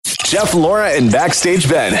Jeff, Laura, and Backstage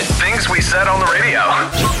Ben. Things we said on the radio.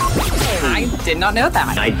 I did not know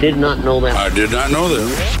that. I did not know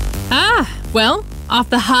that. Well, off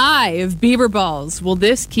the high of Bieber balls, will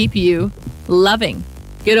this keep you loving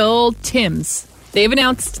good old Tim's? They've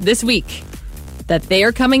announced this week that they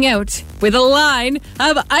are coming out with a line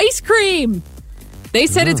of ice cream. They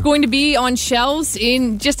said it's going to be on shelves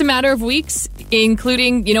in just a matter of weeks,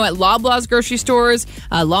 including, at Loblaws grocery stores,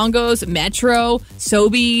 Longo's, Metro,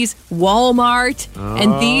 Sobeys, Walmart.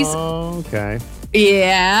 And these... Okay.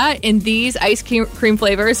 Yeah, and these ice cream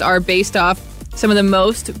flavors are based off some of the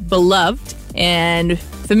most beloved and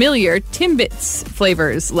familiar Timbits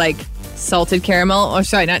flavors, like salted caramel, or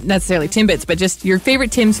sorry, not necessarily Timbits, but just your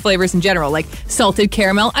favorite Tim's flavors in general, like salted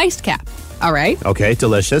caramel iced cap. All right? Okay,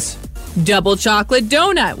 delicious. Double chocolate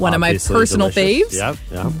donut, one Obviously of my personal delicious. faves.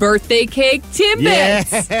 Yep. Birthday cake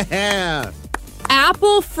Timbits. Yeah.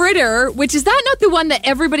 Apple fritter, which is that not the one that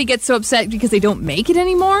everybody gets so upset because they don't make it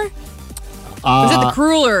anymore? Or is it the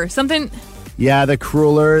cruller? Something... Yeah, the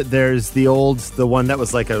cruller. There's the one that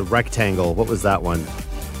was like a rectangle. What was that one?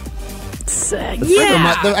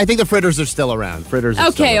 I think the fritters are still around.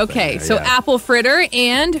 Okay. So apple fritter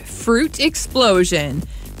and fruit explosion.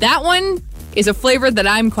 That one is a flavor that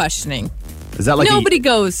I'm questioning. Is that like nobody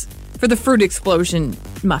goes for the fruit explosion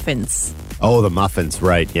muffins? Oh, the muffins,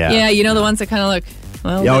 right? Yeah. Yeah, the ones that kind of look.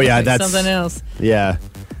 Well, that's something else. Yeah,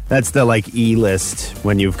 that's the E-list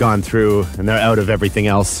when you've gone through and they're out of everything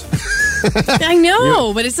else. I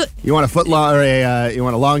know, but it's you want a foot long, or you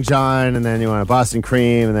want a Long John, and then you want a Boston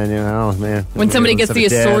cream, and then oh man, when somebody gets the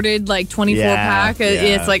assorted 24 pack,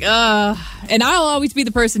 it's like and I'll always be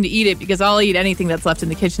the person to eat it because I'll eat anything that's left in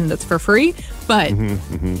the kitchen that's for free. But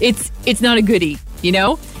it's not a good eat.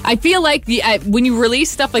 I feel like when you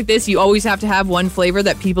release stuff like this, you always have to have one flavor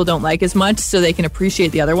that people don't like as much, so they can appreciate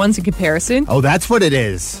the other ones in comparison. Oh, that's what it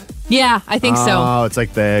is. Yeah, I think so. Oh, it's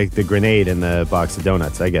like the grenade in the box of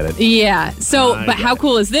donuts. I get it. Yeah. So, but how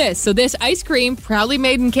cool is this? So this ice cream, proudly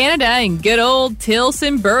made in Canada in good old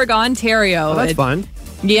Tillsonburg, Ontario. Oh, that's fun.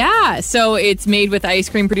 Yeah. So it's made with ice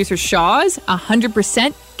cream producer Shaw's,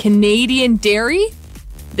 100% Canadian dairy.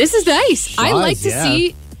 This is nice. Shaw's, I like to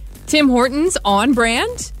see Tim Hortons on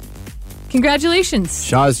brand. Congratulations.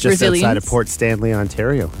 Shaw's just Brazilians. outside of Port Stanley,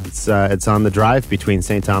 Ontario. It's on the drive between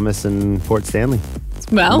St. Thomas and Port Stanley.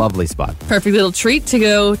 Well, lovely spot. Perfect little treat to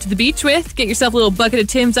go to the beach with. Get yourself a little bucket of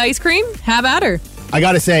Tim's ice cream. Have at her. I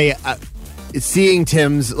gotta say, seeing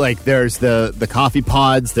Tim's, there's the coffee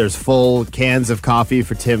pods, there's full cans of coffee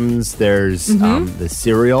for Tim's, there's the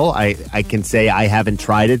cereal. I can say I haven't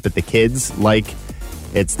tried it, but the kids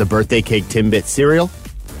it's the birthday cake Timbit cereal.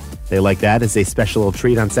 They like that as a special little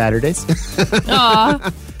treat on Saturdays.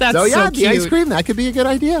 Aw, that's so cute. The ice cream, that could be a good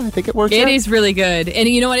idea. I think it works out. It is really good. And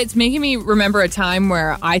you know what? It's making me remember a time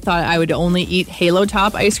where I thought I would only eat Halo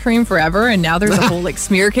Top ice cream forever, and now there's a whole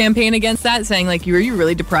smear campaign against that, saying you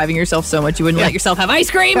really depriving yourself so much you wouldn't let yourself have ice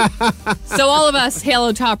cream. So all of us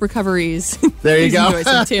Halo Top recoveries. There you go. Enjoy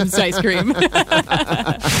some Tim's ice cream.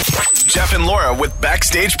 Jeff and Laura with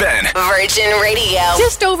Backstage Ben. Virgin Radio.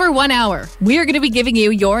 Just over 1 hour, we are going to be giving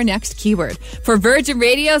you your next keyword for Virgin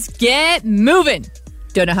Radio's Get Moving.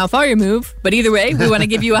 Don't know how far you move, but either way, we want to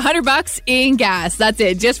give you $100 in gas. That's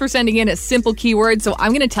it, just for sending in a simple keyword. So I'm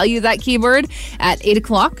going to tell you that keyword at 8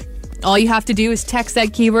 o'clock. All you have to do is text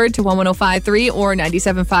that keyword to 11053 or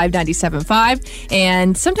 975 975.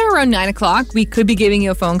 And sometime around 9 o'clock, we could be giving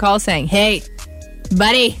you a phone call saying, hey,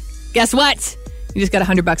 buddy, guess what? You just got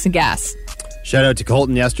 $100 in gas. Shout out to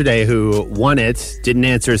Colton yesterday who won it, didn't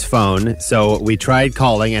answer his phone. So we tried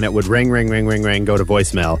calling and it would ring, go to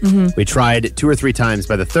voicemail. We tried 2 or 3 times.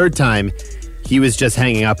 By the third time, he was just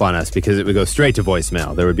hanging up on us because it would go straight to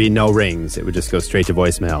voicemail. There would be no rings. It would just go straight to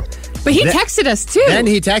voicemail. But he texted us too. Then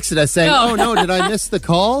he texted us saying, oh no, did I miss the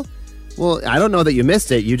call? Well, I don't know that you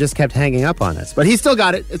missed it. You just kept hanging up on us. But he still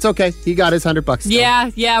got it. It's okay. He got his $100 still.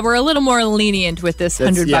 Yeah. We're a little more lenient with this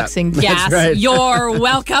 $100 in gas. Right. You're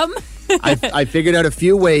welcome. I figured out a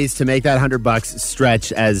few ways to make that $100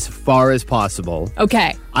 stretch as far as possible.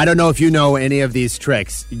 Okay. I don't know if you know any of these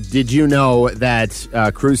tricks. Did you know that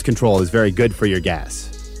cruise control is very good for your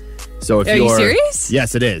gas? So if Are you serious?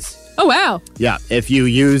 Yes, it is. Oh, wow. Yeah.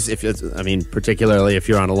 Particularly if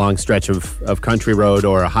you're on a long stretch of country road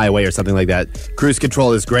or a highway or something like that, cruise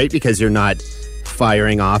control is great because you're not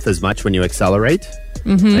firing off as much when you accelerate.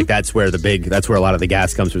 That's where a lot of the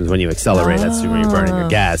gas comes from, is when you accelerate. That's when you're burning your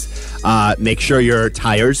gas. Make sure your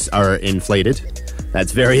tires are inflated.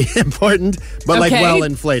 That's very important, but well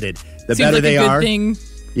inflated. The Seems better like they a good are. Thing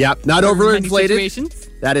not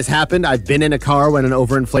overinflated. That has happened. I've been in a car when an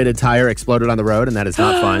overinflated tire exploded on the road, and that is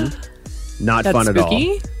not fun. Not That's fun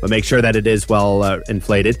spooky. at all. But make sure that it is well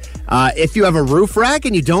inflated. If you have a roof rack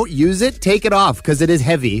and you don't use it, take it off because it is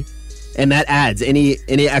heavy. And that adds any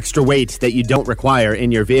extra weight that you don't require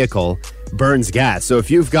in your vehicle burns gas. So if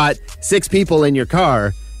you've got 6 people in your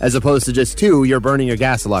car as opposed to just 2, you're burning your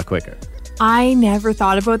gas a lot quicker. I never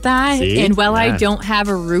thought about that. See? And while I Yeah. don't have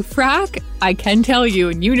a roof rack, I can tell you,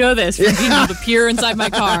 and you know this from being able to peer inside my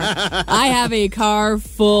car, I have a car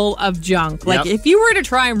full of junk. Like, Yep. if you were to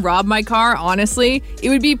try and rob my car, honestly, it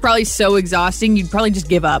would be probably so exhausting, you'd probably just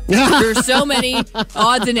give up. There's so many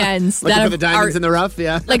odds and ends Looking that for the diamonds in the rough,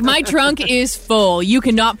 yeah. like, my trunk is full. You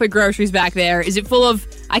cannot put groceries back there. Is it full of...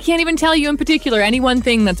 I can't even tell you in particular any one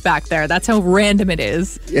thing that's back there. That's how random it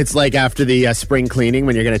is. It's like after the spring cleaning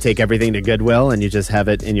when you're going to take everything to Goodwill and you just have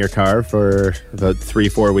it in your car for about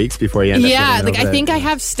 3-4 weeks before you end up Yeah, getting like over I think it. I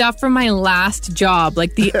have stuff from my last job,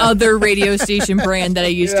 like the other radio station brand that I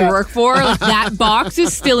used to work for. Like, that box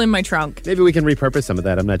is still in my trunk. Maybe we can repurpose some of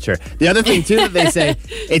that. I'm not sure. The other thing, too, that they say,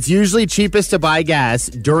 it's usually cheapest to buy gas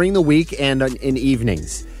during the week and in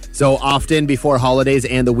evenings. So often before holidays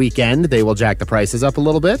and the weekend, they will jack the prices up a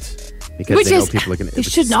little bit because Which they know is, people are going to... they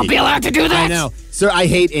should not be allowed to do that. I know. So I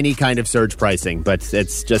hate any kind of surge pricing, but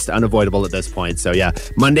it's just unavoidable at this point. So yeah,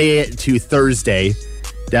 Monday to Thursday,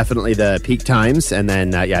 definitely the peak times. And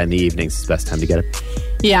then, in the evenings is the best time to get it.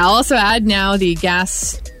 Yeah, I'll also add now the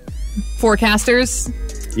gas forecasters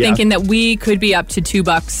thinking that we could be up to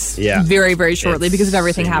 $2 very, very shortly because of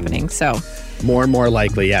everything happening. So More and more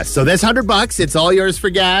likely, yes. So this $100, it's all yours for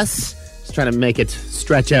gas. Just trying to make it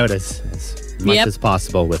stretch out as much as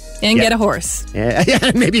possible with get a horse. Yeah,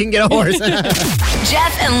 maybe you can get a horse.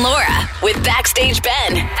 Jeff and Laura with Backstage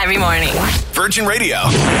Ben every morning. Virgin Radio.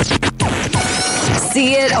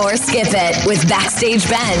 See it or skip it with Backstage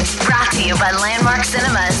Ben. Brought to you by Landmark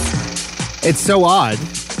Cinemas. It's so odd.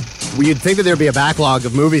 You'd think that there'd be a backlog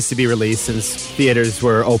of movies to be released since theaters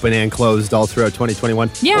were open and closed all throughout 2021.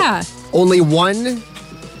 Yeah. Only one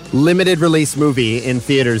limited release movie in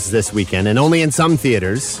theaters this weekend, and only in some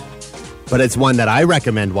theaters. But it's one that I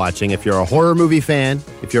recommend watching if you're a horror movie fan,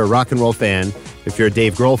 if you're a rock and roll fan, if you're a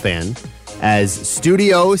Dave Grohl fan, as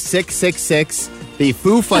Studio 666, the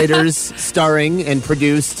Foo Fighters starring and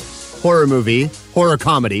produced horror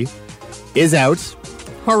comedy, is out.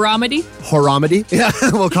 Horromedy? Horromedy, yeah,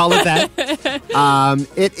 we'll call it that.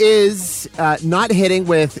 It is not hitting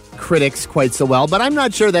with critics quite so well, but I'm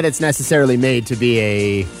not sure that it's necessarily made to be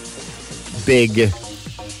a big,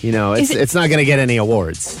 it's not going to get any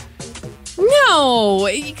awards. No,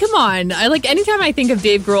 come on. Anytime I think of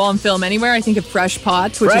Dave Grohl on Film Anywhere, I think of Fresh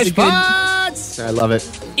Pots, which is a good... Pots! I love it.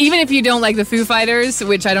 Even if you don't like the Foo Fighters,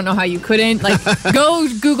 which I don't know how you couldn't, go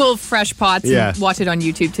Google Fresh Pots and watch it on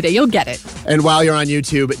YouTube today. You'll get it. And while you're on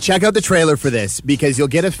YouTube, check out the trailer for this because you'll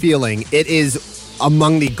get a feeling it is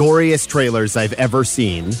among the goriest trailers I've ever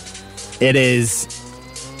seen. It is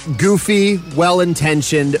goofy,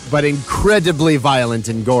 well-intentioned, but incredibly violent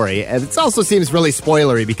and gory. And it also seems really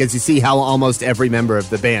spoilery because you see how almost every member of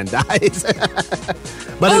the band dies.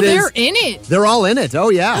 But they're in it. They're all in it. Oh,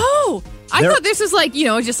 yeah. Oh, I thought this was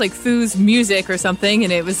just like Foo's music or something,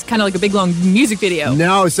 and it was kind of like a big, long music video.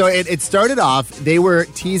 No, so it started off, they were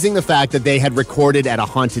teasing the fact that they had recorded at a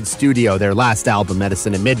haunted studio, their last album,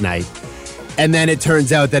 Medicine at Midnight. And then it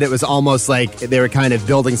turns out that it was almost like they were kind of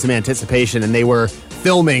building some anticipation, and they were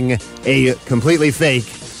filming a completely fake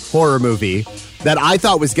horror movie that I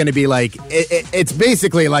thought was going to be it's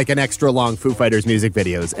basically like an extra long Foo Fighters music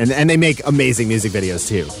videos, and they make amazing music videos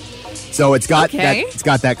too. So it's got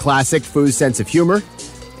that classic Foo sense of humor.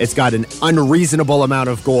 It's got an unreasonable amount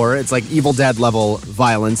of gore. It's like Evil Dead level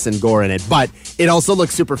violence and gore in it, but it also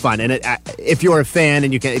looks super fun. And if you're a fan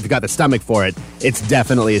and if you've got the stomach for it, it's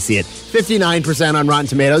definitely a see it. 59% on Rotten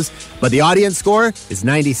Tomatoes, but the audience score is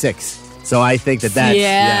 96. So I think that's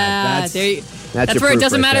where it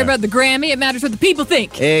doesn't matter about the Grammy. It matters what the people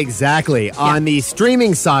think. Exactly. Yeah. On the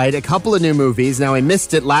streaming side, a couple of new movies. Now, I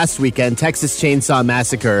missed it last weekend. Texas Chainsaw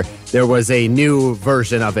Massacre. There was a new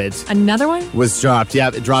version of it. Another one? Was dropped.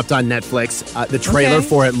 Yeah, it dropped on Netflix. The trailer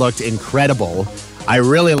for it looked incredible. I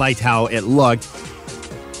really liked how it looked.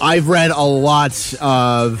 I've read a lot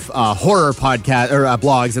of horror podcasts or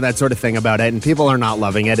blogs and that sort of thing about it, and people are not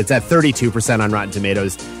loving it. It's at 32% on Rotten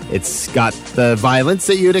Tomatoes. It's got the violence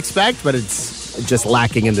that you'd expect, but it's just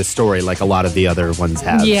lacking in the story like a lot of the other ones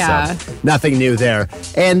have. Yeah. So nothing new there.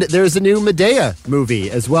 And there's a new Medea movie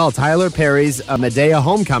as well. Tyler Perry's Medea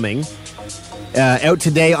Homecoming. Out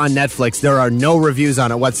today on Netflix. There are no reviews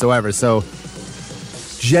on it whatsoever, so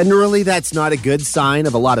generally, that's not a good sign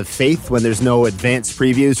of a lot of faith when there's no advanced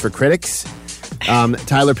previews for critics.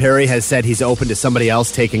 Tyler Perry has said he's open to somebody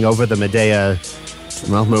else taking over the Medea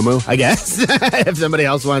well, moo-moo, I guess, if somebody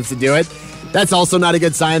else wants to do it. That's also not a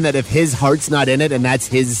good sign that if his heart's not in it and that's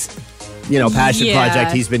his, passion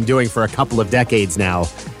project he's been doing for a couple of decades now,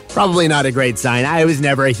 probably not a great sign. I was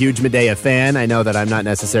never a huge Medea fan. I know that I'm not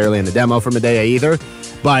necessarily in the demo for Medea either,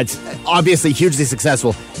 but obviously hugely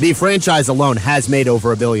successful. The franchise alone has made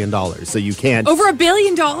over $1 billion, so you can't... Over $1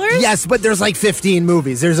 billion? Yes, but there's like 15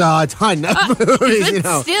 movies. There's a ton of movies,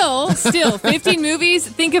 Still, 15 movies.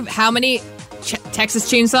 Think of how many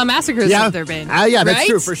Texas Chainsaw Massacres have there been. Yeah, that's right?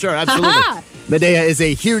 true, for sure. Absolutely. Medea is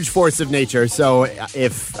a huge force of nature, so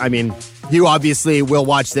you obviously will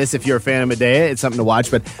watch this if you're a fan of Medea. It's something to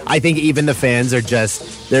watch, but I think even the fans are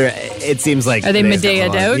it seems like... Are they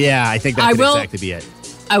Medea'd out? Yeah, I think that could exactly be it.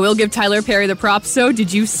 I will give Tyler Perry the props, though.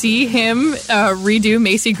 Did you see him redo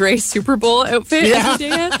Macy Gray's Super Bowl outfit as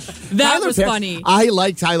Medea? That was funny. I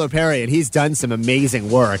like Tyler Perry, and he's done some amazing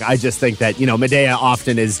work. I just think that, Medea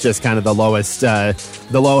often is just kind of the lowest, the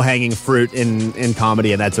low-hanging fruit in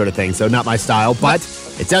comedy and that sort of thing. So not my style, but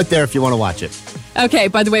it's out there if you want to watch it. Okay,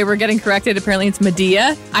 by the way, we're getting corrected. Apparently it's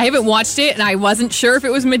Medea. I haven't watched it, and I wasn't sure if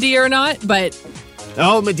it was Medea or not, but...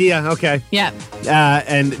 Oh, Medea, okay. Yeah.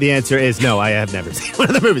 And the answer is no, I have never seen one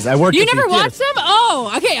of the movies. I worked. You never watched them?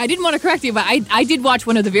 Oh, okay. I didn't want to correct you, but I did watch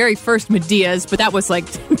one of the very first Medeas, but that was like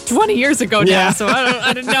 20 years ago now, so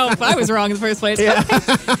I didn't know if I was wrong in the first place. Yeah.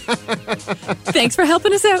 Thanks for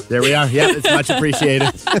helping us out. There we are. Yeah, it's much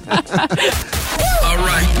appreciated. All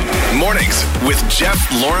right. Mornings with Jeff,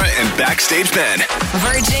 Laura, and Backstage Ben.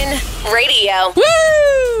 Virgin Radio.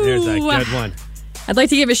 Woo! There's a good one. I'd like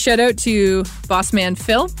to give a shout out to Boss Man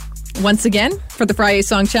Phil once again for the Friday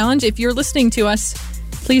Song Challenge. If you're listening to us,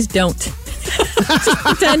 please don't. Just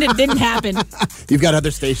pretend it didn't happen. You've got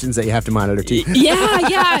other stations that you have to monitor too.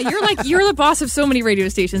 Yeah. You're the boss of so many radio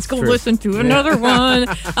stations. Go listen to another one.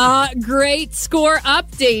 Great score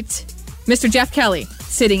update. Mr. Jeff Kelly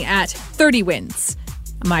sitting at 30 wins.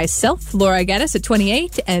 Myself, Laura Geddes at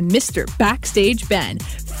 28, and Mr. Backstage Ben,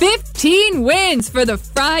 15 wins for the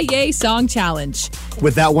Friday Song Challenge.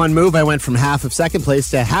 With that one move, I went from half of second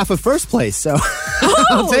place to half of first place, so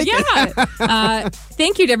I'll take it.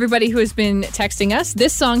 Thank you to everybody who has been texting us.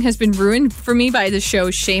 This song has been ruined for me by the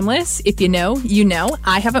show Shameless. If you know, you know.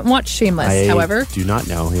 I haven't watched Shameless, however. I do not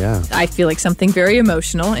know, yeah. I feel like something very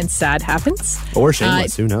emotional and sad happens. Or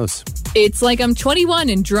Shameless, who knows? It's like I'm 21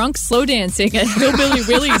 and drunk slow dancing at Hillbilly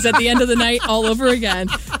Willie's at the end of the night all over again.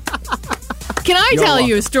 Can I tell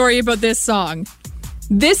you a story about this song?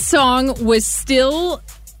 This song was still,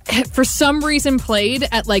 for some reason, played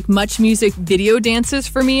at like Much Music video dances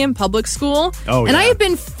for me in public school. Oh, and yeah. I have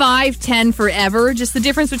been 5'10" forever. Just the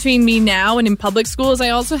difference between me now and in public school is I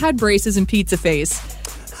also had braces and pizza face.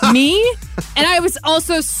 Me? And I was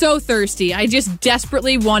also so thirsty. I just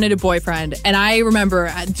desperately wanted a boyfriend. And I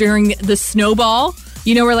remember during the Snowball,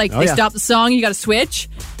 where they stop the song, you got to switch.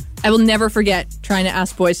 I will never forget trying to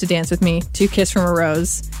ask boys to dance with me to Kiss from a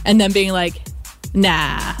Rose and then being like,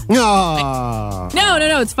 nah. Aww.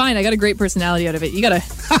 No, it's fine. I got a great personality out of it. You gotta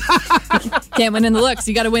can't win in the looks.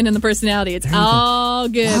 You gotta win in the personality. It's all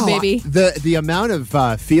good, baby. The amount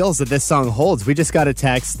of feels that this song holds. We just got a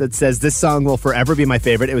text that says this song will forever be my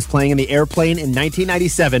favorite. It was playing in the airplane in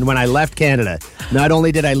 1997 when I left Canada. Not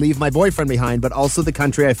only did I leave my boyfriend behind, but also the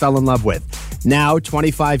country I fell in love with. Now,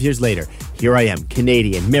 25 years later, here I am,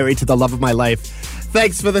 Canadian, married to the love of my life.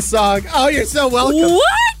 Thanks for the song. Oh, you're so welcome.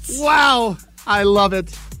 What? Wow. I love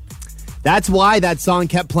it. That's why that song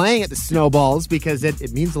kept playing at the Snowballs, because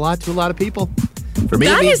it means a lot to a lot of people. For me,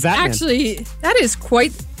 it means Batman.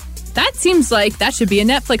 That seems like that should be a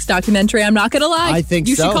Netflix documentary. I'm not going to lie. I think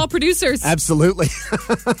you so. should call producers. Absolutely.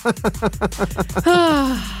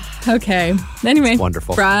 Okay. Anyway.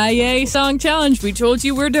 Wonderful. Friday Song Challenge. We told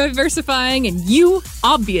you we're diversifying, and you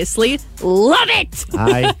obviously love it.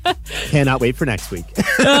 I cannot wait for next week.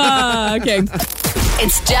 Okay.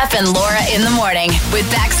 It's Jeff and Laura in the morning with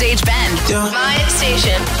Backstage Ben. My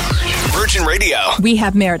station. Virgin Radio. We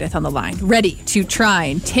have Meredith on the line, ready to try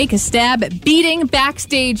and take a stab at beating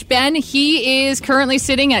Backstage Ben. He is currently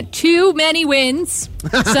sitting at too many wins,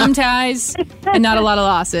 some ties, and not a lot of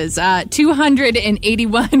losses.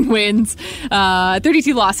 281 wins,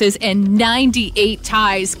 32 losses, and 98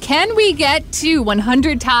 ties. Can we get to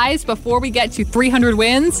 100 ties before we get to 300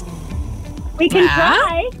 wins? We can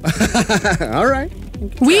try. All right.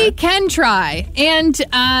 We can try. And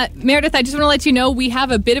Meredith, I just want to let you know we have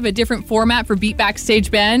a bit of a different format for Beat Backstage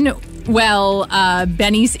Ben. Well,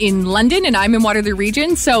 Benny's in London and I'm in Waterloo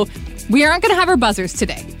Region, so we aren't going to have our buzzers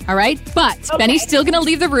today, all right? But Benny's still going to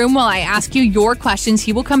leave the room while I ask you your questions.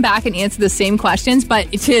 He will come back and answer the same questions,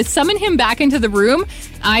 but to summon him back into the room,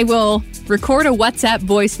 I will record a WhatsApp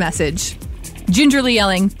voice message. gingerly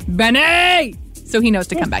yelling, Benny! So he knows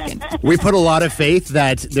to come back in. We put a lot of faith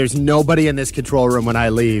that there's nobody in this control room when I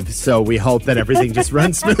leave, so we hope that everything just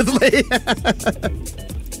runs smoothly.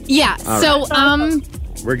 Yeah, so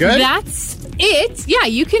We're good? that's it. Yeah,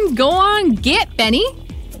 you can go on Get Benny.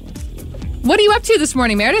 What are you up to this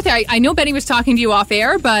morning, Meredith? I know Benny was talking to you off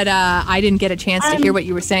air, but I didn't get a chance to hear what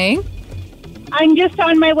you were saying. I'm just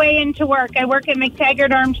on my way into work. I work at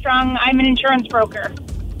McTaggart Armstrong. I'm an insurance broker.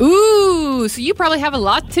 Ooh, so you probably have a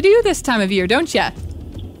lot to do this time of year, don't you?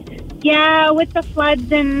 Yeah, with the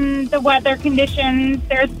floods and the weather conditions,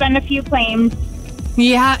 there's been a few claims.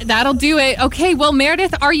 Yeah, that'll do it. Okay, well,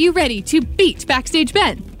 Meredith, are you ready to beat Backstage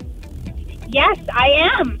Ben? Yes, I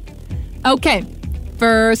am. Okay,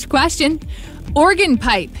 first question. Organ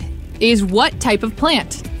pipe is what type of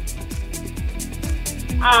plant?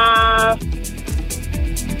 I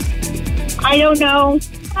don't know.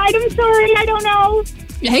 I'm sorry, I don't know.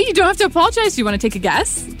 Hey, you don't have to apologize. Do you want to take a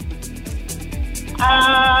guess?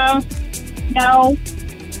 No.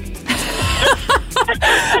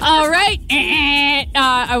 All right.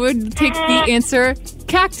 I would take the answer.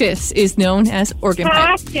 Cactus is known as organ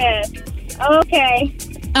pipe. Cactus. Okay.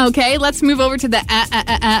 Okay, let's move over to the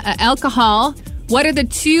alcohol. What are the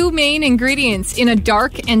two main ingredients in a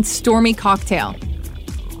dark and stormy cocktail?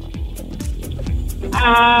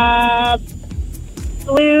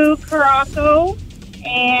 Blue Curaçao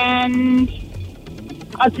and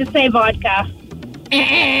I'll just say vodka.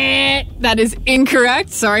 That is incorrect.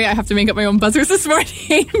 Sorry, I have to make up my own buzzers this morning.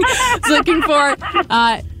 I was looking for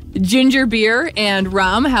ginger beer and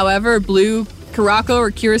rum. However, blue Curaçao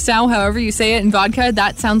or Curacao, however you say it, and vodka,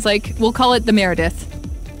 that sounds like, we'll call it the Meredith.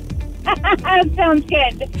 That sounds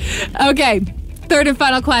good. Okay, third and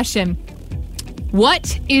final question.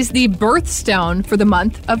 What is the birthstone for the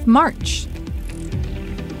month of March?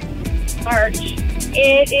 March.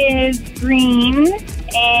 It is green,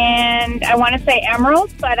 and I want to say emerald,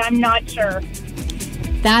 but I'm not sure.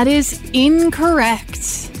 That is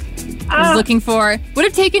incorrect. I was looking for, would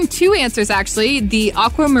have taken two answers actually, the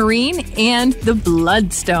aquamarine and the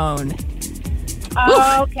bloodstone.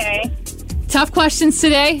 Oh, okay. Tough questions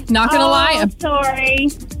today, not gonna lie. I'm sorry.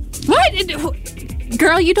 What?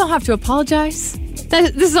 Girl, you don't have to apologize.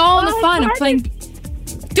 This is all in the fun of playing.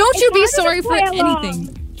 Don't you be sorry for anything.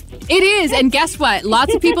 It is, and guess what?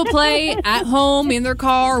 Lots of people play at home, in their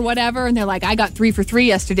car, or whatever, and they're like, I got 3 for 3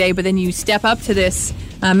 yesterday, but then you step up to this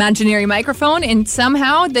imaginary microphone, and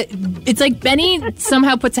somehow, it's like Benny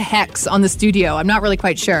somehow puts a hex on the studio. I'm not really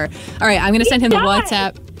quite sure. All right, I'm going to send him the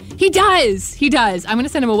WhatsApp. He does. I'm going to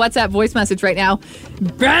send him a WhatsApp voice message right now.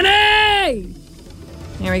 Benny!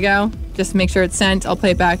 There we go. Just make sure it's sent. I'll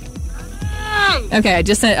play it back. Okay, I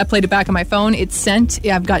played it back on my phone. It's sent.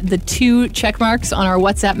 Yeah, I've got the 2 check marks on our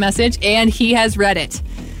WhatsApp message, and he has read it.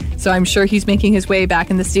 So I'm sure he's making his way back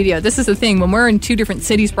in the studio. This is the thing. When we're in 2 different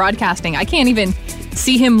cities broadcasting, I can't even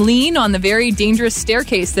see him lean on the very dangerous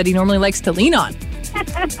staircase that he normally likes to lean on.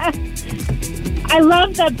 I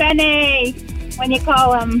love the Benny when you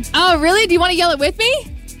call him. Oh, really? Do you want to yell it with me?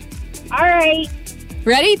 All right.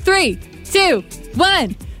 Ready? 3, 2,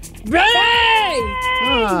 1. Benny!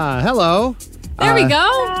 Hello. There we go.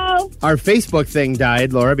 Hello. Our Facebook thing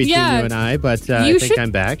died, Laura, between you and I, but I think I'm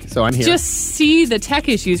back, so I'm here. Just see the tech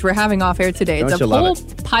issues we're having off air today. It's a whole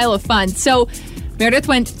pile of fun. So Meredith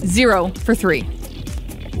went 0 for 3.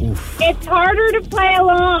 Oof. It's harder to play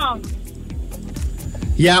along.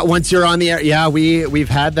 Yeah, once you're on the air. Yeah, we've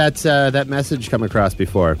had that message come across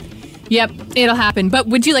before. Yep, it'll happen. But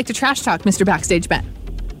would you like to trash talk, Mr. Backstage Ben?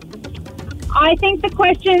 I think the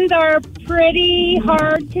questions are pretty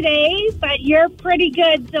hard today, but you're pretty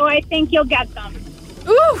good, so I think you'll get them.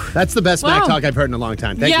 Ooh! That's the best Mac talk I've heard in a long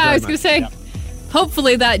time. Thank you very much. I was going to say,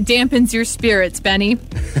 hopefully that dampens your spirits, Benny.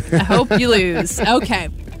 I hope you lose. Okay,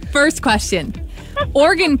 first question.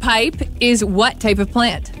 Organ pipe is what type of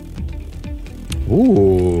plant?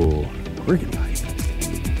 Ooh, organ pipe.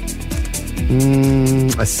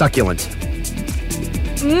 A succulent.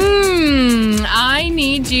 I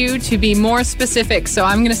need you to be more specific, so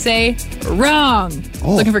I'm going to say wrong.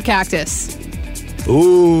 Looking for cactus.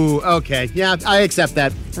 Ooh, okay. Yeah, I accept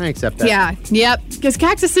that. Yeah, yep. Because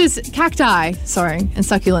cacti, and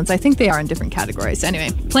succulents, I think they are in different categories.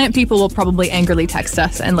 Anyway, plant people will probably angrily text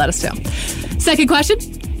us and let us know. Second question.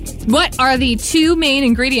 What are the 2 main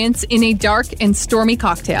ingredients in a dark and stormy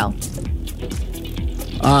cocktail?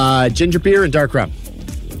 Ginger beer and dark rum.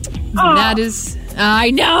 That is...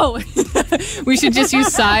 I know. We should just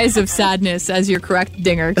use Sighs of Sadness as your correct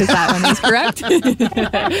dinger, because that one is correct.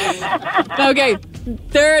 Okay,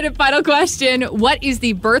 third and final question. What is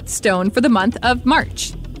the birthstone for the month of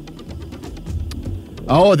March?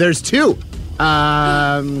 Oh, there's 2.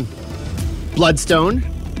 Bloodstone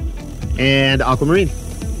and Aquamarine.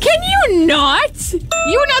 Can you not?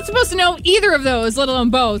 You were not supposed to know either of those, let alone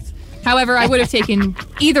both. However, I would have taken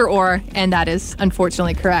either or, and that is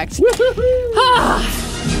unfortunately correct.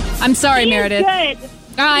 I'm sorry, Meredith. Good.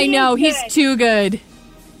 I know, he's too good.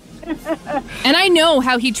 And I know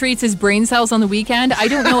how he treats his brain cells on the weekend. I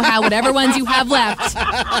don't know how whatever ones you have left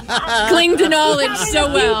cling to knowledge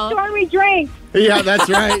so well. Stormy drink. Yeah, that's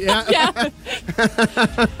right. Yeah. Yeah.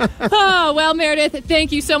 Oh, well, Meredith,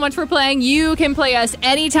 thank you so much for playing. You can play us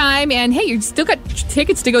anytime. And hey, you still got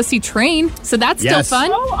tickets to go see Train, so that's Yes. still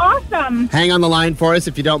fun. Oh, awesome. Hang on the line for us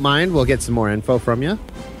if you don't mind. We'll get some more info from you.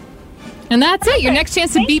 And that's it. Your next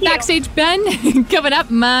chance to Thank beat you. Backstage Ben coming up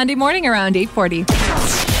Monday morning around 8:40.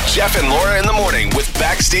 Jeff and Laura in the morning with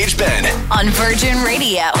Backstage Ben. On Virgin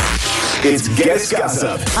Radio. It's Guest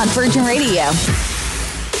Gossip. On Virgin Radio.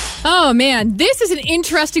 Oh, man, this is an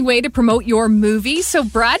interesting way to promote your movie. So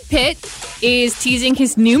Brad Pitt is teasing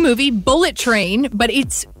his new movie, Bullet Train, but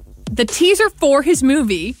it's the teaser for his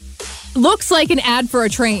movie looks like an ad for a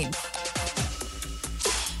train.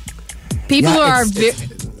 People are...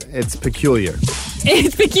 It's peculiar.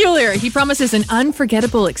 It's peculiar. He promises an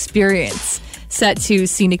unforgettable experience set to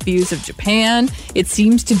scenic views of Japan. It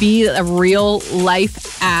seems to be a real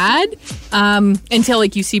life ad until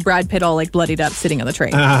like you see Brad Pitt all like bloodied up sitting on the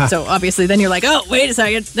train. So obviously then you're like, oh, wait a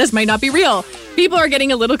second, this might not be real. People are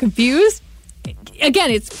getting a little confused.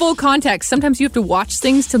 Again, it's full context. Sometimes you have to watch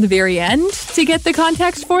things till the very end to get the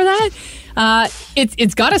context for that.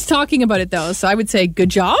 It's got us talking about it, though, so I would say good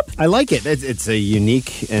job. I like it. It's a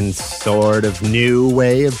unique and sort of new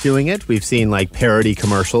way of doing it. We've seen like parody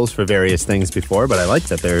commercials for various things before, but I like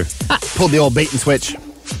that they're pulled the old bait and switch.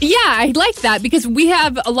 Yeah, I like that because we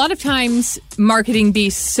have a lot of times marketing be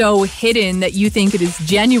so hidden that you think it is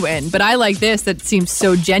genuine, but I like this that seems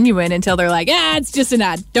so genuine until they're like, it's just an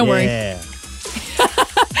ad. Don't worry.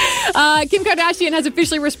 Kim Kardashian has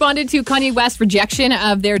officially responded to Kanye West's rejection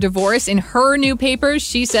of their divorce. In her new papers,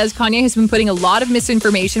 she says Kanye has been putting a lot of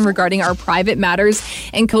misinformation regarding our private matters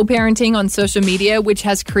and co-parenting on social media, which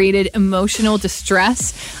has created emotional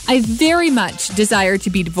distress. I very much desire to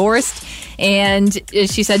be divorced. And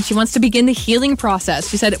she said she wants to begin the healing process.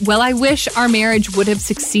 She said, well, I wish our marriage would have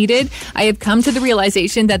succeeded. I have come to the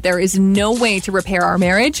realization that there is no way to repair our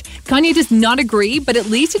marriage. Kanye does not agree, but at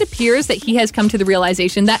least it appears that he has come to the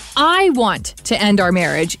realization that I want to end our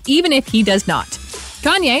marriage, even if he does not.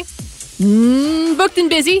 Kanye, booked and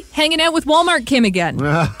busy, hanging out with Walmart Kim again.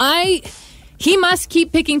 He must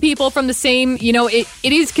keep picking people from the same, it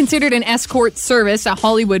is considered an escort service, a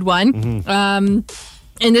Hollywood one. Mm-hmm.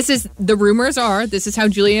 And this is how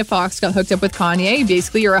Julia Fox got hooked up with Kanye.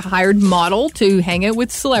 Basically, you're a hired model to hang out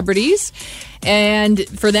with celebrities. And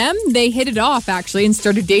for them, they hit it off, actually, and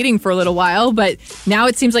started dating for a little while. But now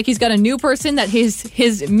it seems like he's got a new person that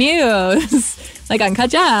his muse, like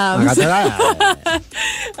Uncut Gems.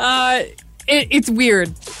 It's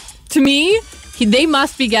weird. To me, they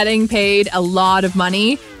must be getting paid a lot of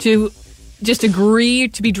money to just agree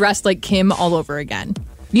to be dressed like Kim all over again.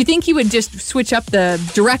 You think he would just switch up the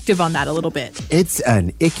directive on that a little bit? It's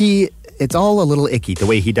all a little icky, the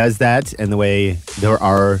way he does that and the way there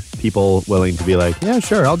are people willing to be like, yeah,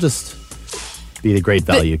 sure, I'll just be the great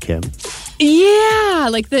value, Kim. Yeah,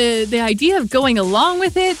 like the idea of going along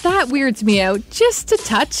with it, that weirds me out just a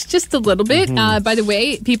touch, just a little bit. Mm-hmm. By the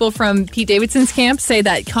way, people from Pete Davidson's camp say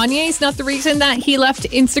that Kanye's not the reason that he left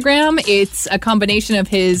Instagram. It's a combination of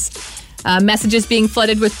his messages being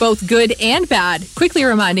flooded with both good and bad, quickly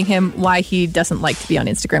reminding him why he doesn't like to be on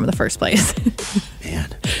Instagram in the first place. Man.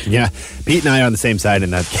 Yeah, Pete and I are on the same side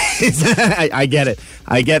in that case. I get it.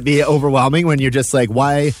 I get the overwhelming when you're just like,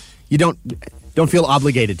 why you don't feel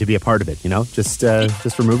obligated to be a part of it,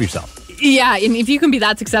 just remove yourself. Yeah, and if you can be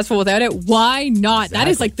that successful without it, why not? Exactly.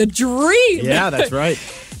 That is like the dream. Yeah, that's right.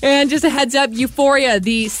 And just a heads up, Euphoria,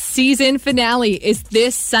 the season finale is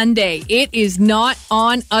this Sunday. It is not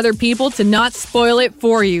on other people to not spoil it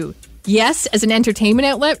for you. Yes, as an entertainment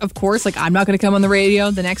outlet, of course, like I'm not going to come on the radio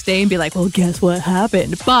the next day and be like, well, guess what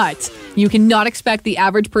happened? But you cannot expect the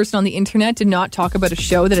average person on the internet to not talk about a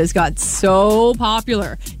show that has got so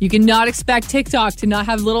popular. You cannot expect TikTok to not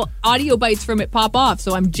have little audio bites from it pop off.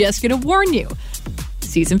 So I'm just going to warn you.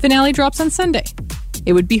 Season finale drops on Sunday.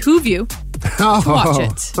 It would behoove you to watch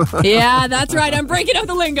it. Yeah, that's right. I'm breaking up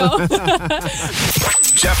the lingo.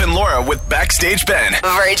 Jeff and Laura with Backstage Ben.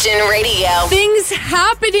 Virgin Radio. Things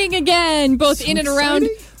happening again, both in and around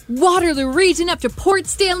Waterloo Region up to Port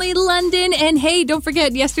Stanley, London. And hey, don't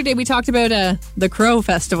forget, yesterday we talked about the Crow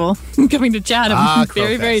Festival coming to Chatham.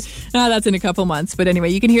 That's in a couple months. But anyway,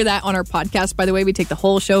 you can hear that on our podcast. By the way, we take the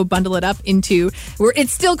whole show, bundle it up into where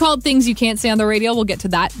it's still called Things You Can't Say on the Radio. We'll get to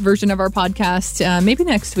that version of our podcast maybe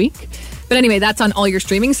next week. But anyway, that's on all your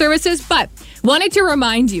streaming services. But wanted to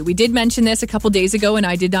remind you, we did mention this a couple days ago, and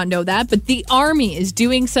I did not know that, but the Army is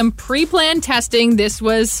doing some pre-planned testing. This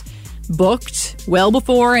was booked well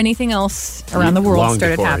before anything else around the world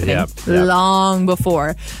started happening. Yep. Long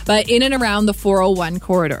before. But in and around the 401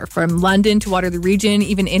 corridor, from London to Waterloo Region,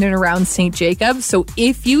 even in and around St. Jacob. So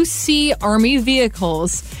if you see Army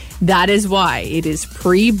vehicles, that is why it is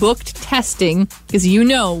pre-booked testing, because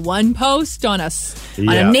one post on a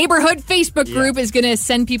neighborhood Facebook group is going to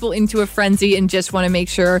send people into a frenzy, and just want to make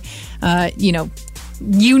sure you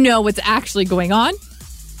know what's actually going on.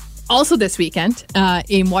 Also this weekend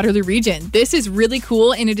in Waterloo Region. This is really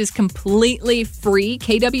cool, and it is completely free.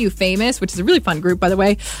 KW Famous, which is a really fun group, by the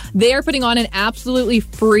way, they are putting on an absolutely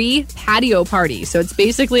free patio party. So it's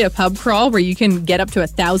basically a pub crawl where you can get up to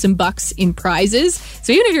 $1,000 in prizes.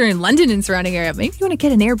 So even if you're in London and surrounding area, maybe you want to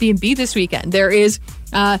get an Airbnb this weekend. There is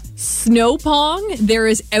snow pong. There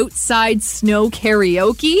is outside snow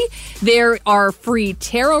karaoke. There are free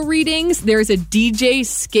tarot readings. There's a DJ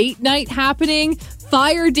skate night happening.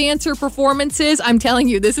 Fire dancer performances. I'm telling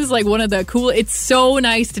you, this is like one of the cool. It's so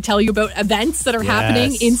nice to tell you about events that are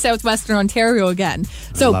happening in Southwestern Ontario again.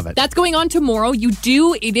 So that's going on tomorrow.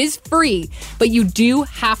 It is free, but you do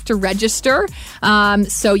have to register.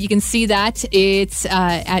 So you can see that it's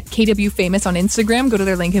at KW Famous on Instagram. Go to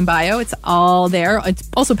their link in bio. It's all there. It's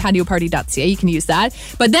also patioparty.ca. You can use that.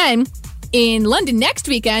 But then in London next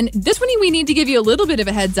weekend, this one we need to give you a little bit of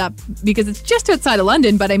a heads up because it's just outside of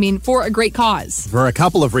London, but I mean, for a great cause. For a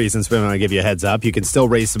couple of reasons, we want to give you a heads up. You can still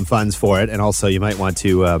raise some funds for it, and also you might want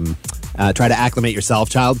to try to acclimate yourself.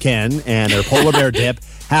 Child Can and their Polar Bear Dip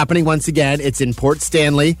happening once again. It's in Port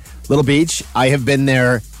Stanley, Little Beach. I have been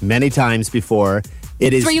there many times before.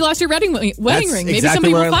 It's where you lost your wedding ring. Maybe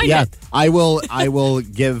somebody will find it. I will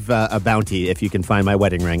give a bounty if you can find my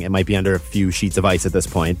wedding ring. It might be under a few sheets of ice at this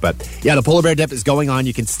point. But yeah, the Polar Bear Dip is going on.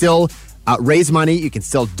 You can still raise money. You can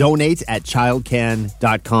still donate at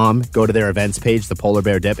childcan.com. Go to their events page, the Polar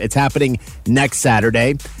Bear Dip. It's happening next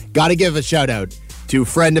Saturday. Got to give a shout out to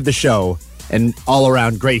friend of the show and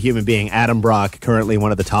all-around great human being, Adam Brock, currently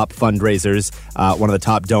one of the top fundraisers, one of the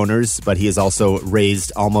top donors, but he has also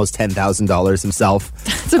raised almost $10,000 himself.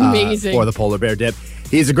 That's amazing. For the Polar Bear Dip.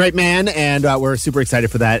 He's a great man, and we're super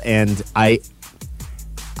excited for that. And I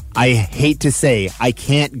hate to say I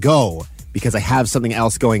can't go because I have something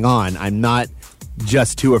else going on. I'm not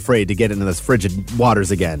just too afraid to get into those frigid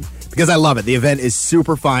waters again because I love it. The event is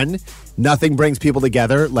super fun. Nothing brings people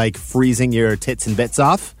together like freezing your tits and bits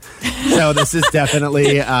off. So this is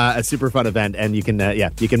definitely a super fun event, and you can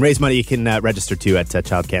raise money. You can register too at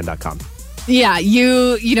childcan.com. Yeah,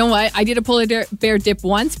 you know what? I did a Polar Bear Dip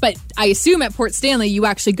once, but I assume at Port Stanley you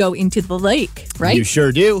actually go into the lake, right? You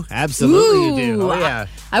sure do. Absolutely you do. Oh, yeah.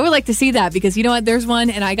 I would like to see that because you know what? There's one,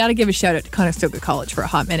 and I got to give a shout out to Conestoga College for a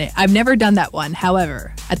hot minute. I've never done that one.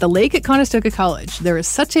 However, at the lake at Conestoga College, there is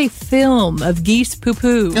such a film of geese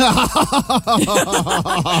poo-poo. It'd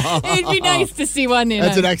be nice to see one in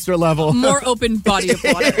That's an extra level. More open body of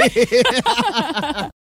water.